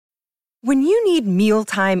When you need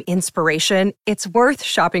mealtime inspiration, it's worth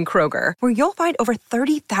shopping Kroger, where you'll find over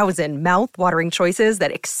 30,000 mouth-watering choices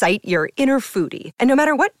that excite your inner foodie. And no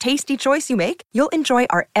matter what tasty choice you make, you'll enjoy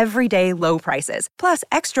our everyday low prices, plus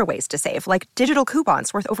extra ways to save, like digital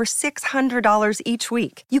coupons worth over $600 each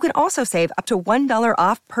week. You can also save up to $1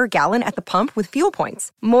 off per gallon at the pump with fuel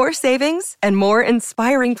points. More savings and more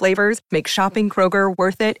inspiring flavors make shopping Kroger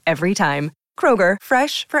worth it every time. Kroger,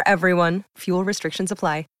 fresh for everyone. Fuel restrictions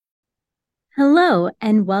apply. Hello,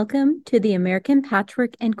 and welcome to the American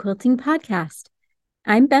Patchwork and Quilting Podcast.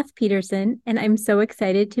 I'm Beth Peterson, and I'm so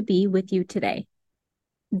excited to be with you today.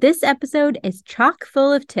 This episode is chock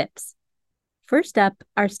full of tips. First up,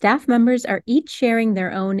 our staff members are each sharing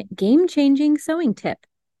their own game-changing sewing tip.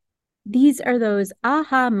 These are those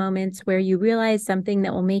aha moments where you realize something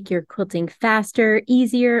that will make your quilting faster,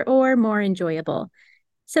 easier, or more enjoyable.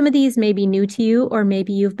 Some of these may be new to you, or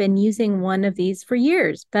maybe you've been using one of these for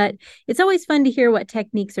years, but it's always fun to hear what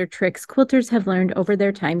techniques or tricks quilters have learned over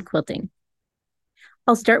their time quilting.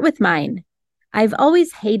 I'll start with mine. I've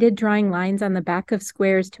always hated drawing lines on the back of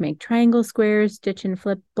squares to make triangle squares, stitch and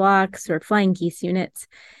flip blocks, or flying geese units,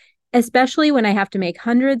 especially when I have to make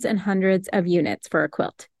hundreds and hundreds of units for a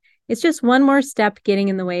quilt. It's just one more step getting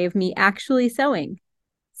in the way of me actually sewing.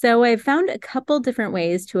 So I've found a couple different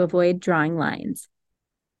ways to avoid drawing lines.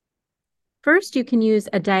 First, you can use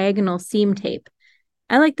a diagonal seam tape.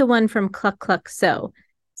 I like the one from Cluck Cluck Sew.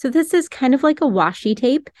 So this is kind of like a washi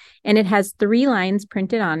tape, and it has 3 lines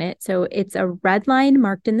printed on it. So it's a red line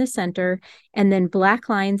marked in the center, and then black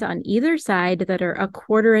lines on either side that are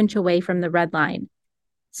 1/4 inch away from the red line.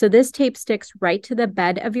 So this tape sticks right to the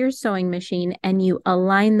bed of your sewing machine, and you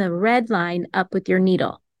align the red line up with your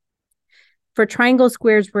needle. For triangle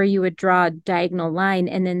squares where you would draw a diagonal line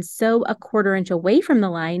and then sew 1/4 inch away from the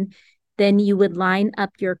line, then you would line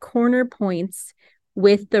up your corner points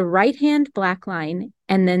with the right-hand black line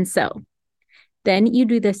and then sew. Then you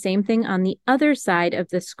do the same thing on the other side of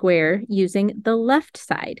the square using the left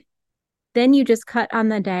side. Then you just cut on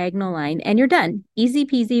the diagonal line and you're done. Easy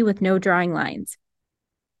peasy with no drawing lines.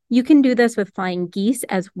 You can do this with flying geese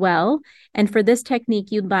as well. And for this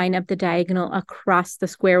technique, you'd line up the diagonal across the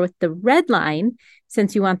square with the red line,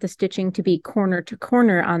 since you want the stitching to be corner to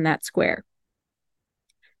corner on that square.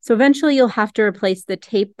 So eventually you'll have to replace the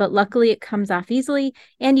tape, but luckily it comes off easily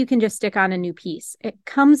and you can just stick on a new piece. It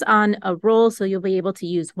comes on a roll, so you'll be able to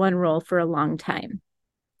use one roll for a long time.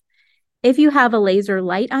 If you have a laser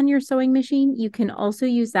light on your sewing machine, you can also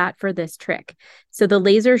use that for this trick. So the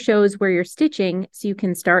laser shows where you're stitching, so you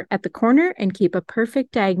can start at the corner and keep a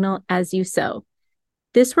perfect diagonal as you sew.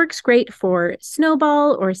 This works great for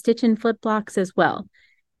snowball or stitch and flip blocks as well.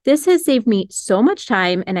 This has saved me so much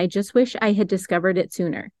time, and I just wish I had discovered it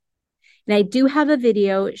sooner. And I do have a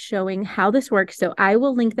video showing how this works, so I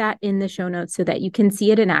will link that in the show notes so that you can see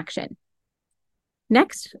it in action.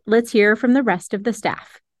 Next, let's hear from the rest of the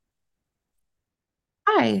staff.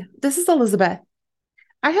 Hi, this is Elizabeth.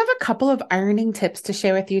 I have a couple of ironing tips to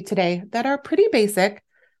share with you today that are pretty basic,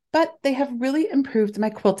 but they have really improved my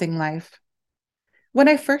quilting life. When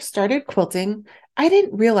I first started quilting, I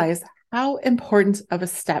didn't realize how important of a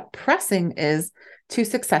step pressing is to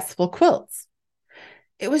successful quilts.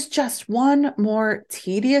 It was just one more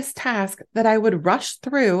tedious task that I would rush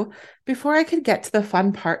through before I could get to the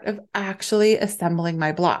fun part of actually assembling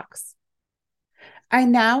my blocks. I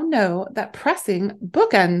now know that pressing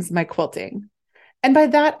bookends my quilting. And by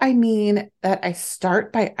that, I mean that I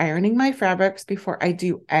start by ironing my fabrics before I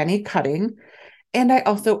do any cutting. And I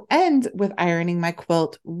also end with ironing my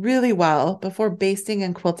quilt really well before basting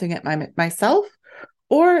and quilting it myself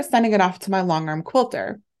or sending it off to my long arm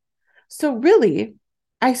quilter. So really,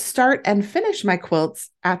 I start and finish my quilts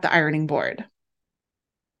at the ironing board.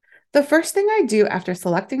 The first thing I do after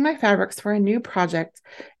selecting my fabrics for a new project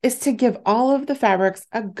is to give all of the fabrics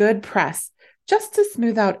a good press, just to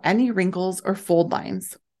smooth out any wrinkles or fold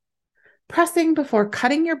lines. Pressing before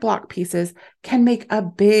cutting your block pieces can make a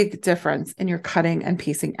big difference in your cutting and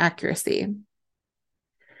piecing accuracy.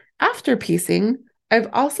 After piecing, I've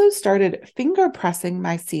also started finger pressing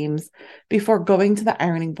my seams before going to the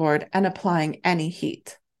ironing board and applying any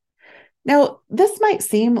heat. Now, this might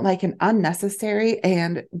seem like an unnecessary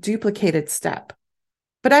and duplicated step,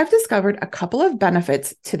 but I've discovered a couple of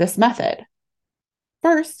benefits to this method.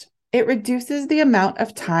 First, it reduces the amount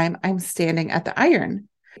of time I'm standing at the iron,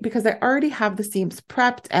 because I already have the seams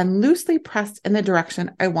prepped and loosely pressed in the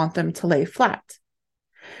direction I want them to lay flat.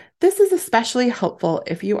 This is especially helpful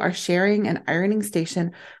if you are sharing an ironing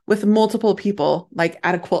station with multiple people, like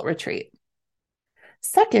at a quilt retreat.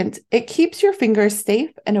 Second, it keeps your fingers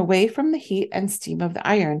safe and away from the heat and steam of the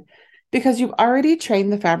iron, because you've already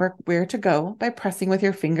trained the fabric where to go by pressing with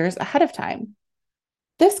your fingers ahead of time.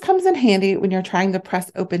 This comes in handy when you're trying to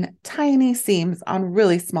press open tiny seams on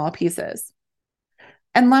really small pieces.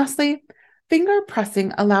 And lastly, finger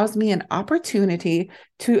pressing allows me an opportunity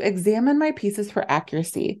to examine my pieces for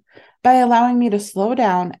accuracy by allowing me to slow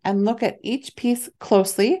down and look at each piece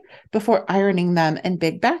closely before ironing them in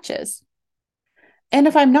big batches. And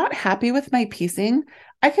if I'm not happy with my piecing,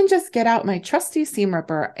 I can just get out my trusty seam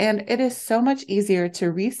ripper, and it is so much easier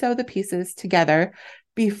to resew the pieces together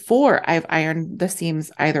before I've ironed the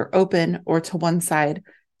seams either open or to one side,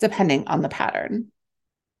 depending on the pattern.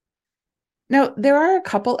 Now, there are a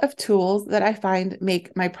couple of tools that I find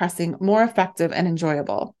make my pressing more effective and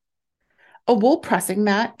enjoyable. A wool pressing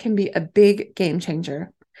mat can be a big game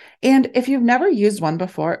changer. And if you've never used one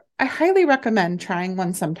before, I highly recommend trying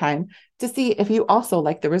one sometime to see if you also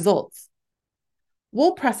like the results.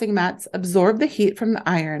 Wool pressing mats absorb the heat from the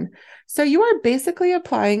iron, so you are basically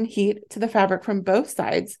applying heat to the fabric from both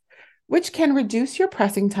sides, which can reduce your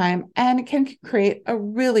pressing time and can create a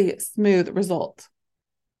really smooth result.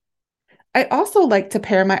 I also like to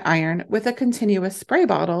pair my iron with a continuous spray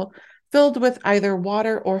bottle filled with either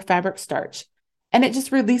water or fabric starch, and it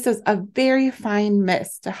just releases a very fine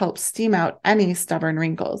mist to help steam out any stubborn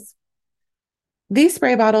wrinkles. These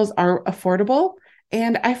spray bottles are affordable,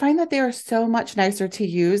 and I find that they are so much nicer to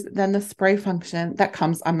use than the spray function that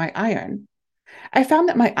comes on my iron. I found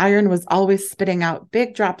that my iron was always spitting out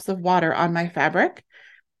big drops of water on my fabric,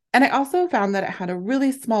 and I also found that it had a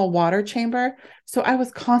really small water chamber, so I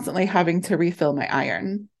was constantly having to refill my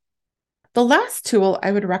iron. The last tool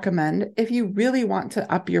I would recommend if you really want to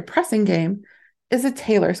up your pressing game is a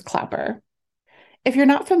tailor's clapper. If you're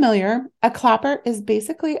not familiar, a clapper is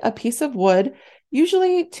basically a piece of wood,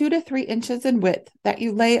 usually 2 to 3 inches in width, that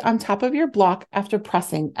you lay on top of your block after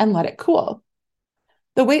pressing and let it cool.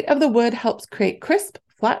 The weight of the wood helps create crisp,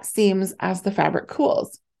 flat seams as the fabric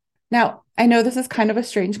cools. Now, I know this is kind of a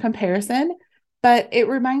strange comparison, but it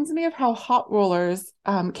reminds me of how hot rollers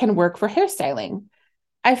can work for hairstyling.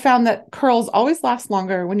 I found that curls always last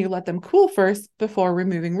longer when you let them cool first before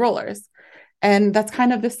removing rollers. And that's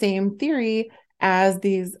kind of the same theory as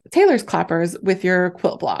these tailor's clappers with your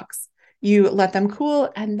quilt blocks. You let them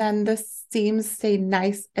cool and then the seams stay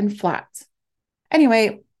nice and flat.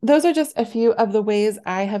 Anyway, those are just a few of the ways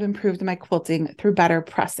I have improved my quilting through better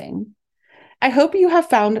pressing. I hope you have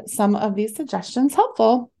found some of these suggestions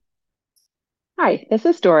helpful. Hi, this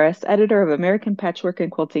is Doris, editor of American Patchwork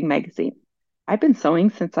and Quilting magazine. I've been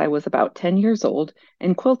sewing since I was about 10 years old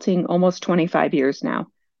and quilting almost 25 years now,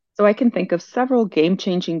 so I can think of several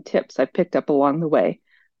game-changing tips I've picked up along the way,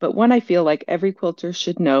 but one I feel like every quilter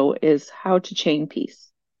should know is how to chain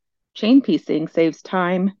piece. Chain piecing saves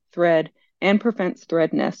time, thread, and prevents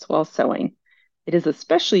thread nests while sewing. It is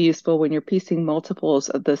especially useful when you're piecing multiples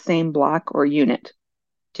of the same block or unit.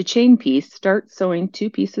 To chain piece, start sewing 2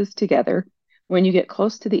 pieces together. When you get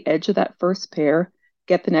close to the edge of that first pair,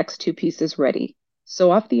 get the next 2 pieces ready. Sew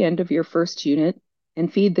off the end of your first unit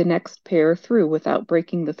and feed the next pair through without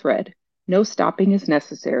breaking the thread. No stopping is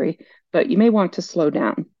necessary, but you may want to slow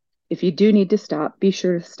down. If you do need to stop, be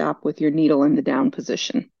sure to stop with your needle in the down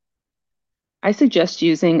position. I suggest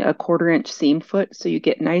using a 1/4-inch seam foot so you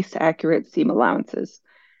get nice, accurate seam allowances.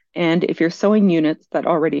 And if you're sewing units that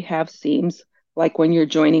already have seams, like when you're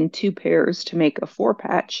joining 2 pairs to make a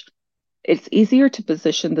 4-patch, it's easier to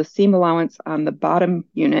position the seam allowance on the bottom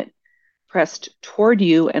unit pressed toward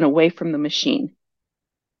you and away from the machine.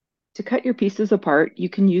 To cut your pieces apart, you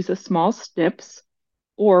can use a small snips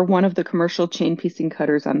or one of the commercial chain piecing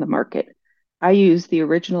cutters on the market. I use the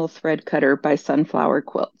original thread cutter by Sunflower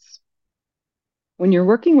Quilts. When you're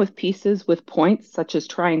working with pieces with points, such as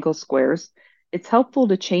triangle squares, it's helpful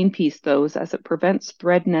to chain piece those as it prevents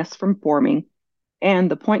thread nests from forming and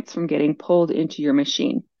the points from getting pulled into your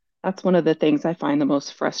machine. That's one of the things I find the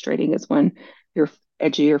most frustrating is when your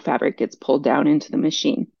edge of your fabric gets pulled down into the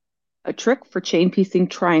machine. A trick for chain piecing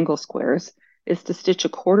triangle squares is to stitch a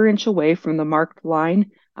 1/4 inch away from the marked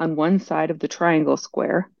line on one side of the triangle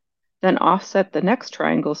square, then offset the next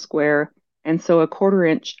triangle square and sew a 1/4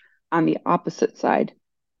 inch on the opposite side.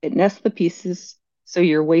 It nests the pieces so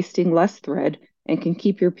you're wasting less thread and can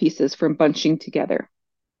keep your pieces from bunching together.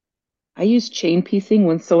 I use chain piecing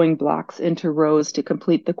when sewing blocks into rows to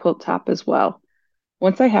complete the quilt top as well.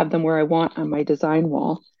 Once I have them where I want on my design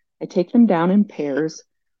wall, I take them down in pairs,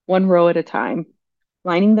 1 row at a time,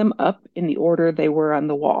 lining them up in the order they were on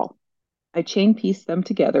the wall. I chain piece them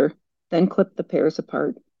together, then clip the pairs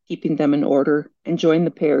apart, keeping them in order, and join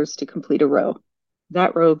the pairs to complete a row.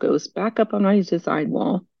 That row goes back up on my design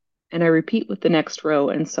wall, and I repeat with the next row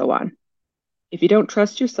and so on. If you don't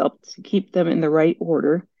trust yourself to keep them in the right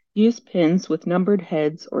order, use pins with numbered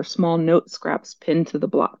heads or small note scraps pinned to the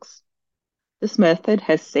blocks. This method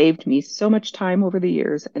has saved me so much time over the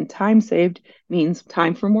years, and time saved means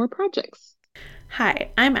time for more projects.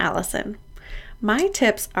 Hi, I'm Allison. My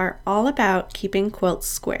tips are all about keeping quilts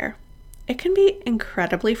square. It can be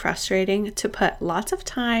incredibly frustrating to put lots of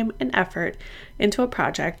time and effort into a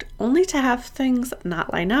project only to have things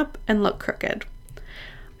not line up and look crooked.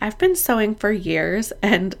 I've been sewing for years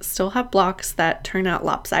and still have blocks that turn out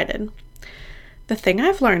lopsided. The thing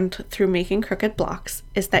I've learned through making crooked blocks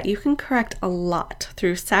is that you can correct a lot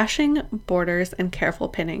through sashing, borders, and careful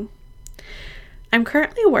pinning. I'm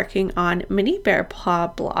currently working on mini bear paw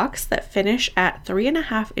blocks that finish at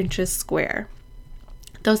 3.5 inches square.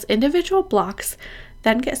 Those individual blocks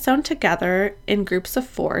then get sewn together in groups of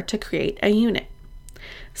 4 to create a unit.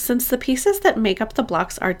 Since the pieces that make up the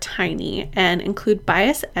blocks are tiny and include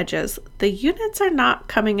bias edges, the units are not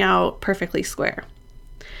coming out perfectly square.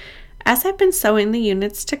 As I've been sewing the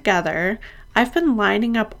units together, I've been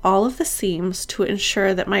lining up all of the seams to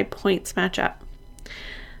ensure that my points match up.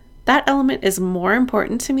 That element is more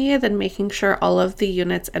important to me than making sure all of the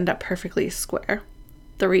units end up perfectly square.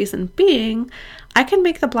 The reason being, I can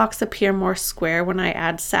make the blocks appear more square when I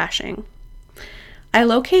add sashing. I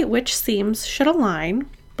locate which seams should align,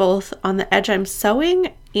 both on the edge I'm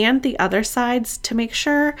sewing and the other sides, to make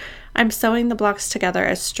sure I'm sewing the blocks together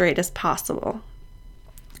as straight as possible.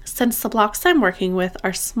 Since the blocks I'm working with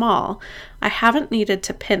are small, I haven't needed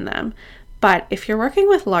to pin them, but if you're working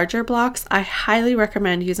with larger blocks, I highly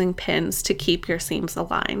recommend using pins to keep your seams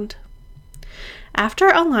aligned. After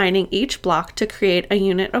aligning each block to create a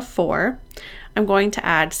unit of 4, I'm going to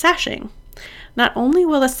add sashing. Not only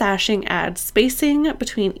will the sashing add spacing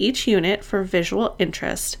between each unit for visual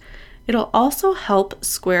interest, it'll also help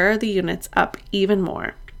square the units up even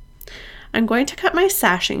more. I'm going to cut my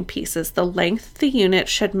sashing pieces the length the unit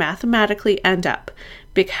should mathematically end up,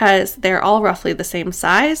 because they're all roughly the same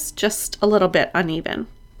size, just a little bit uneven.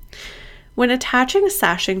 When attaching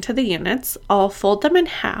sashing to the units, I'll fold them in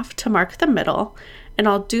half to mark the middle, and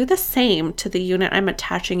I'll do the same to the unit I'm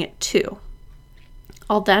attaching it to.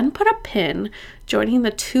 I'll then put a pin joining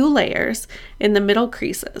the 2 layers in the middle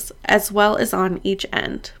creases, as well as on each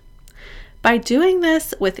end. By doing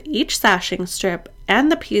this with each sashing strip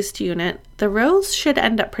and the pieced unit, the rows should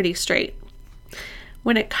end up pretty straight.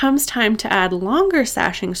 When it comes time to add longer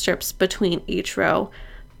sashing strips between each row,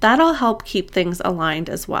 that'll help keep things aligned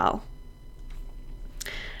as well.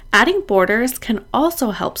 Adding borders can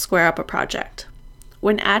also help square up a project.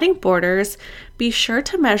 When adding borders, be sure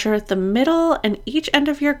to measure the middle and each end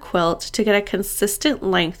of your quilt to get a consistent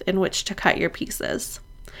length in which to cut your pieces.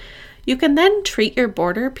 You can then treat your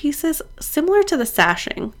border pieces similar to the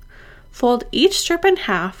sashing. Fold each strip in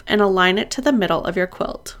half and align it to the middle of your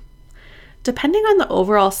quilt. Depending on the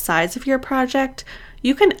overall size of your project,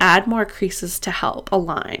 you can add more creases to help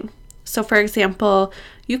align. So for example,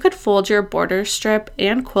 you could fold your border strip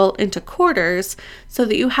and quilt into quarters so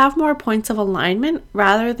that you have more points of alignment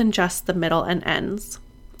rather than just the middle and ends.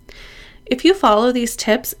 If you follow these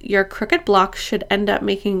tips, your crooked block should end up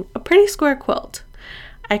making a pretty square quilt.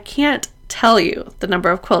 I can't tell you the number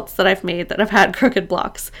of quilts that I've made that have had crooked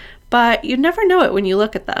blocks, but you never know it when you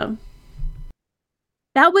look at them.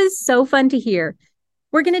 That was so fun to hear.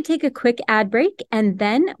 We're going to take a quick ad break, and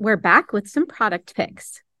then we're back with some product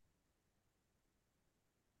picks.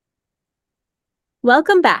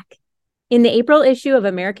 Welcome back. In the April issue of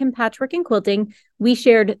American Patchwork and Quilting, we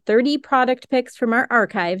shared 30 product picks from our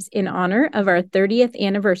archives in honor of our 30th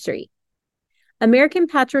anniversary. American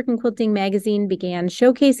Patchwork and Quilting magazine began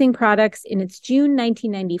showcasing products in its June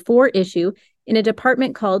 1994 issue in a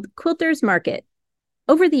department called Quilters Market.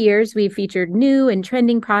 Over the years, we've featured new and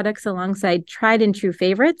trending products alongside tried and true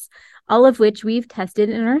favorites, all of which we've tested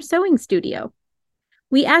in our sewing studio.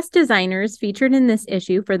 We asked designers featured in this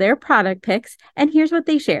issue for their product picks, and here's what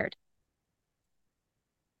they shared.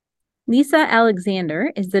 Lisa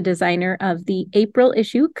Alexander is the designer of the April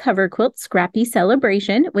issue cover quilt Scrappy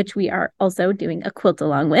Celebration, which we are also doing a quilt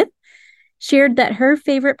along with, shared that her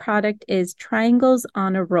favorite product is Triangles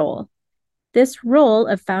on a Roll. This roll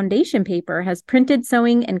of foundation paper has printed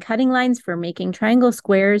sewing and cutting lines for making triangle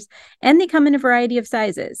squares, and they come in a variety of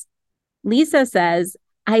sizes. Lisa says,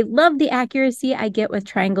 I love the accuracy I get with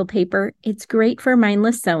triangle paper. It's great for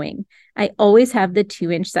mindless sewing. I always have the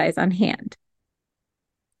 2-inch size on hand.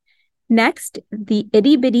 Next, the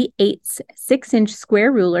Itty Bitty 8's 6-inch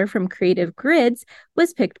square ruler from Creative Grids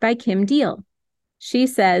was picked by Kim Deal. She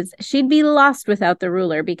says she'd be lost without the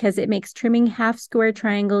ruler because it makes trimming half-square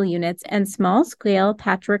triangle units and small-scale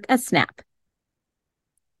patchwork a snap.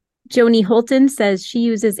 Joni Holton says she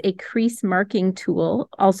uses a crease marking tool,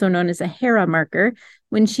 also known as a Hera marker,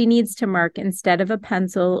 when she needs to mark instead of a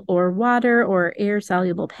pencil or water or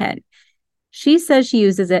air-soluble pen. She says she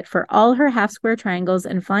uses it for all her half-square triangles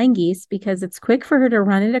and flying geese because it's quick for her to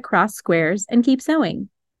run it across squares and keep sewing.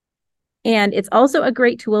 And it's also a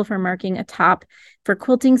great tool for marking a top for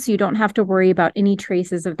quilting, so you don't have to worry about any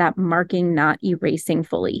traces of that marking not erasing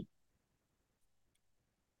fully.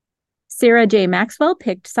 Sarah J. Maxwell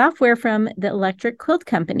picked software from the Electric Quilt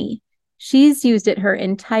Company. She's used it her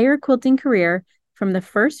entire quilting career, from the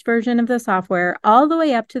first version of the software all the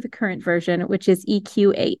way up to the current version, which is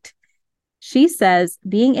EQ8. She says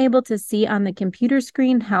being able to see on the computer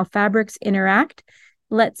screen how fabrics interact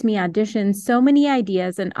lets me audition so many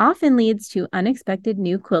ideas and often leads to unexpected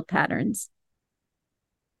new quilt patterns.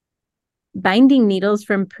 Binding needles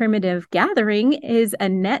from Primitive Gathering is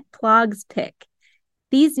Annette Plog's pick.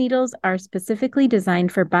 These needles are specifically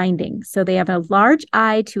designed for binding, so they have a large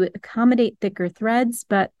eye to accommodate thicker threads,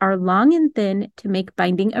 but are long and thin to make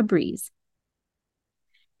binding a breeze.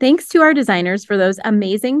 Thanks to our designers for those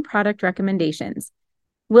amazing product recommendations.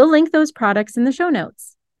 We'll link those products in the show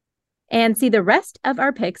notes. And see the rest of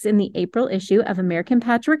our picks in the April issue of American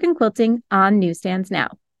Patchwork and Quilting on newsstands now.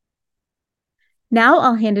 Now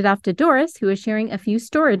I'll hand it off to Doris, who is sharing a few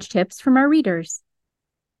storage tips from our readers.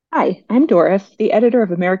 Hi, I'm Doris, the editor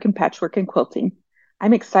of American Patchwork and Quilting.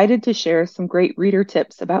 I'm excited to share some great reader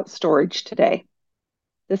tips about storage today.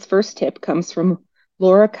 This first tip comes from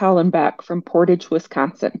Laura Kallenbach from Portage,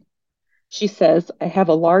 Wisconsin. She says, I have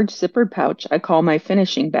a large zippered pouch I call my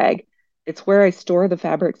finishing bag. It's where I store the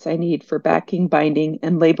fabrics I need for backing, binding,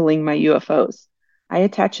 and labeling my UFOs. I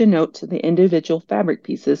attach a note to the individual fabric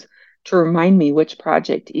pieces to remind me which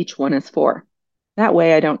project each one is for. That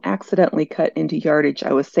way I don't accidentally cut into yardage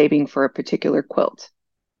I was saving for a particular quilt.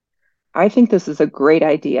 I think this is a great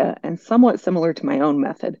idea and somewhat similar to my own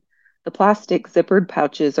method. The plastic zippered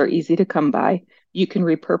pouches are easy to come by. You can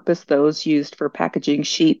repurpose those used for packaging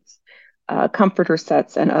sheets, comforter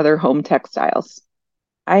sets, and other home textiles.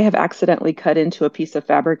 I have accidentally cut into a piece of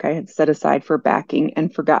fabric I had set aside for backing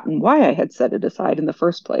and forgotten why I had set it aside in the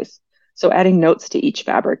first place. So adding notes to each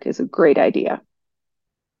fabric is a great idea.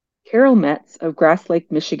 Carol Metz of Grass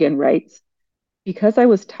Lake, Michigan writes, because I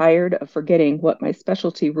was tired of forgetting what my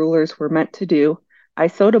specialty rulers were meant to do, I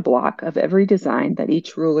sewed a block of every design that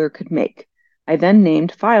each ruler could make. I then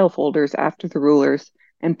named file folders after the rulers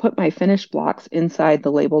and put my finished blocks inside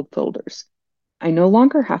the labeled folders. I no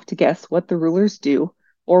longer have to guess what the rulers do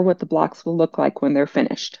or what the blocks will look like when they're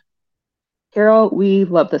finished. Carol, we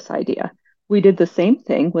love this idea. We did the same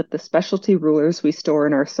thing with the specialty rulers we store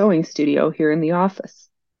in our sewing studio here in the office.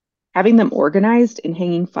 Having them organized in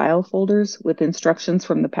hanging file folders with instructions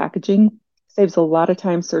from the packaging saves a lot of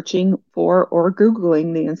time searching for or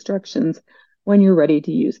Googling the instructions when you're ready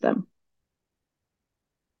to use them.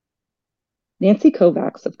 Nancy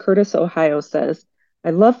Kovacs of Curtis, Ohio says,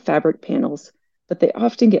 I love fabric panels, but they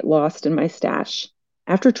often get lost in my stash.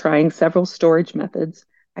 After trying several storage methods,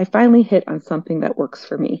 I finally hit on something that works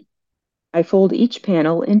for me. I fold each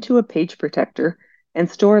panel into a page protector and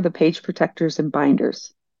store the page protectors in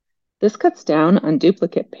binders. This cuts down on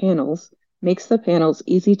duplicate panels, makes the panels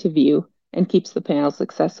easy to view, and keeps the panels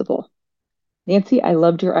accessible. Nancy, I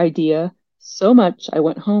loved your idea so much I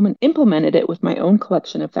went home and implemented it with my own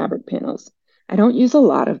collection of fabric panels. I don't use a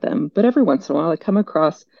lot of them, but every once in a while I come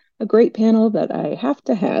across a great panel that I have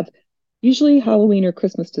to have, usually Halloween or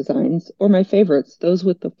Christmas designs, or my favorites, those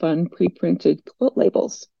with the fun pre-printed quilt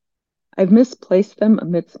labels. I've misplaced them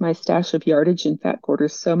amidst my stash of yardage and fat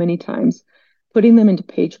quarters so many times. Putting them into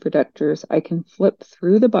page protectors, I can flip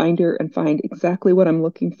through the binder and find exactly what I'm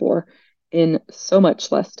looking for in so much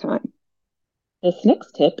less time. This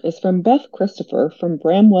next tip is from Beth Christopher from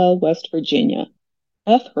Bramwell, West Virginia.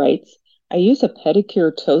 Beth writes, I use a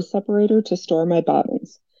pedicure toe separator to store my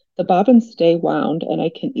bobbins. The bobbins stay wound and I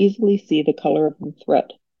can easily see the color of the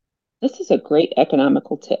thread. This is a great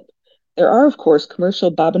economical tip. There are, of course,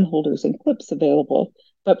 commercial bobbin holders and clips available,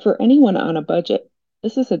 but for anyone on a budget,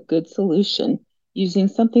 this is a good solution using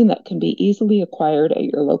something that can be easily acquired at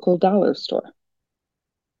your local dollar store.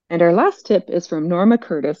 And our last tip is from Norma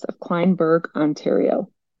Curtis of Kleinburg, Ontario.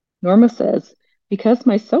 Norma says, because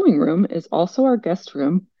my sewing room is also our guest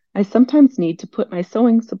room, I sometimes need to put my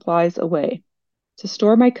sewing supplies away. To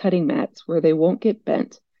store my cutting mats where they won't get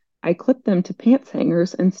bent, I clip them to pants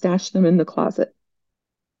hangers and stash them in the closet.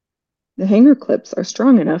 The hanger clips are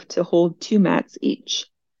strong enough to hold 2 mats each.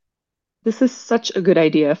 This is such a good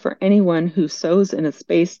idea for anyone who sews in a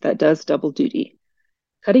space that does double duty.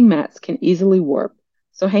 Cutting mats can easily warp,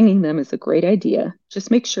 so hanging them is a great idea.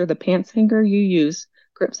 Just make sure the pants hanger you use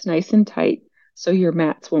grips nice and tight so your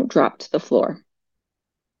mats won't drop to the floor.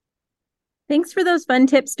 Thanks for those fun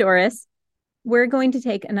tips, Doris. We're going to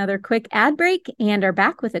take another quick ad break and are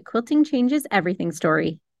back with a Quilting Changes Everything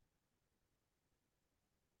story.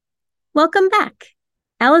 Welcome back.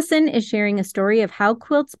 Allison is sharing a story of how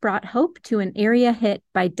quilts brought hope to an area hit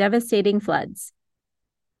by devastating floods.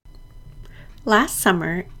 Last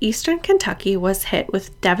summer, eastern Kentucky was hit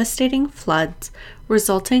with devastating floods,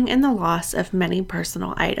 resulting in the loss of many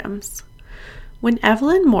personal items. When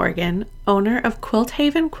Evelyn Morgan, owner of Quilt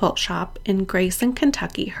Haven Quilt Shop in Grayson,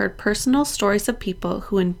 Kentucky, heard personal stories of people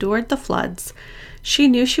who endured the floods, she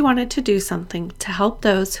knew she wanted to do something to help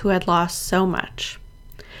those who had lost so much.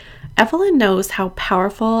 Evelyn knows how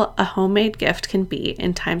powerful a homemade gift can be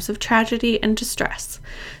in times of tragedy and distress,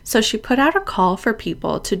 so she put out a call for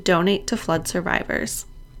people to donate to flood survivors.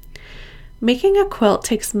 Making a quilt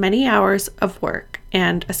takes many hours of work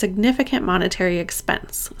and a significant monetary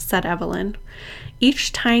expense, said Evelyn.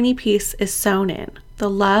 Each tiny piece is sewn in. The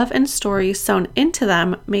love and stories sewn into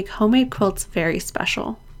them make homemade quilts very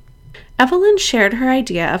special. Evelyn shared her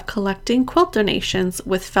idea of collecting quilt donations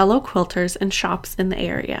with fellow quilters and shops in the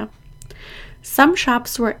area. Some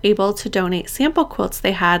shops were able to donate sample quilts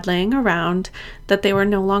they had laying around that they were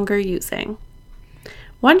no longer using.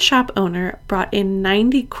 One shop owner brought in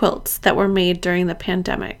 90 quilts that were made during the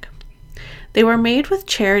pandemic. They were made with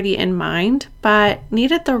charity in mind, but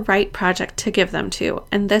needed the right project to give them to,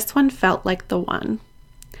 and this one felt like the one.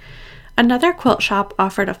 Another quilt shop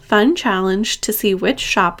offered a fun challenge to see which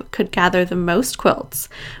shop could gather the most quilts,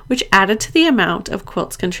 which added to the amount of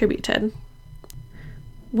quilts contributed.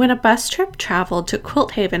 When a bus trip traveled to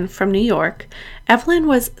Quilt Haven from New York, Evelyn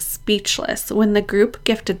was speechless when the group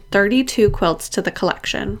gifted 32 quilts to the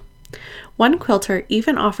collection. One quilter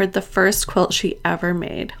even offered the first quilt she ever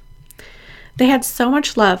made. They had so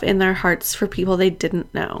much love in their hearts for people they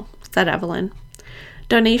didn't know, said Evelyn.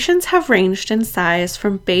 Donations have ranged in size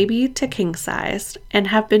from baby to king-sized and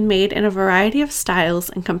have been made in a variety of styles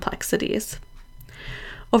and complexities.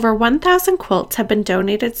 Over 1,000 quilts have been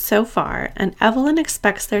donated so far, and Evelyn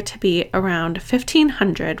expects there to be around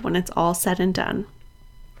 1,500 when it's all said and done.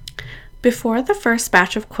 Before the first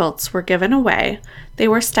batch of quilts were given away, they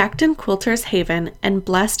were stacked in Quilters Haven and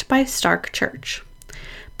blessed by Stark Church.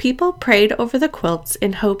 People prayed over the quilts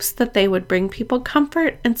in hopes that they would bring people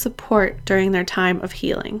comfort and support during their time of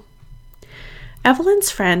healing. Evelyn's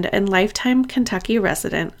friend and lifetime Kentucky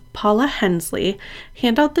resident, Paula Hensley,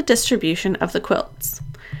 handled the distribution of the quilts.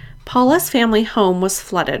 Paula's family home was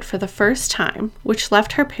flooded for the first time, which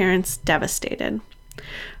left her parents devastated.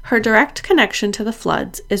 Her direct connection to the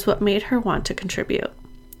floods is what made her want to contribute.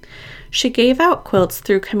 She gave out quilts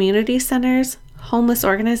through community centers, homeless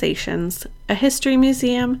organizations, a history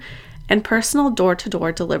museum, and personal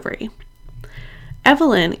door-to-door delivery.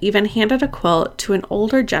 Evelyn even handed a quilt to an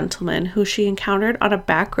older gentleman who she encountered on a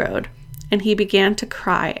back road, and he began to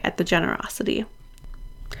cry at the generosity.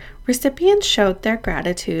 Recipients showed their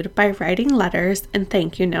gratitude by writing letters and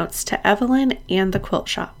thank you notes to Evelyn and the quilt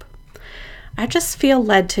shop. I just feel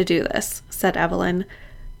led to do this, said Evelyn.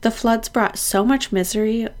 The floods brought so much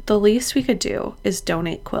misery, the least we could do is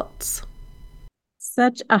donate quilts.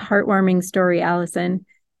 Such a heartwarming story, Allison.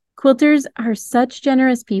 Quilters are such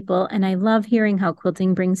generous people, and I love hearing how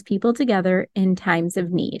quilting brings people together in times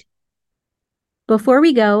of need. Before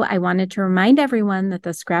we go, I wanted to remind everyone that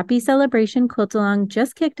the Scrappy Celebration Quilt-Along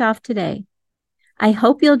just kicked off today. I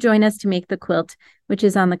hope you'll join us to make the quilt, which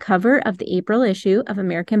is on the cover of the April issue of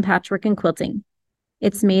American Patchwork and Quilting.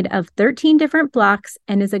 It's made of 13 different blocks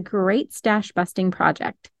and is a great stash-busting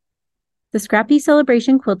project. The Scrappy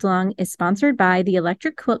Celebration Quilt-Along is sponsored by the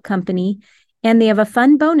Electric Quilt Company, and they have a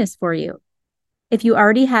fun bonus for you. If you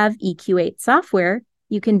already have EQ8 software,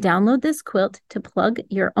 you can download this quilt to plug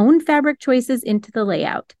your own fabric choices into the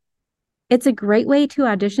layout. It's a great way to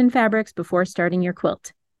audition fabrics before starting your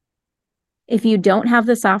quilt. If you don't have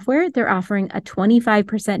the software, they're offering a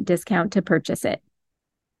 25% discount to purchase it.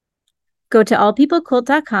 Go to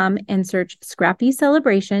allpeoplequilt.com and search Scrappy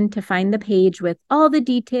Celebration to find the page with all the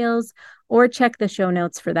details, or check the show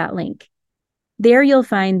notes for that link. There you'll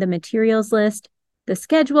find the materials list, the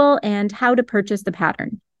schedule, and how to purchase the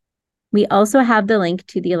pattern. We also have the link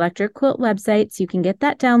to the Electric Quilt website so you can get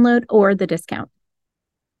that download or the discount.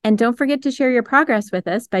 And don't forget to share your progress with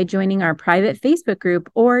us by joining our private Facebook group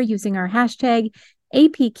or using our hashtag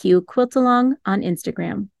APQQuiltalong on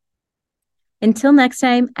Instagram. Until next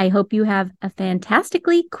time, I hope you have a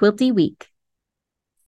fantastically quilty week.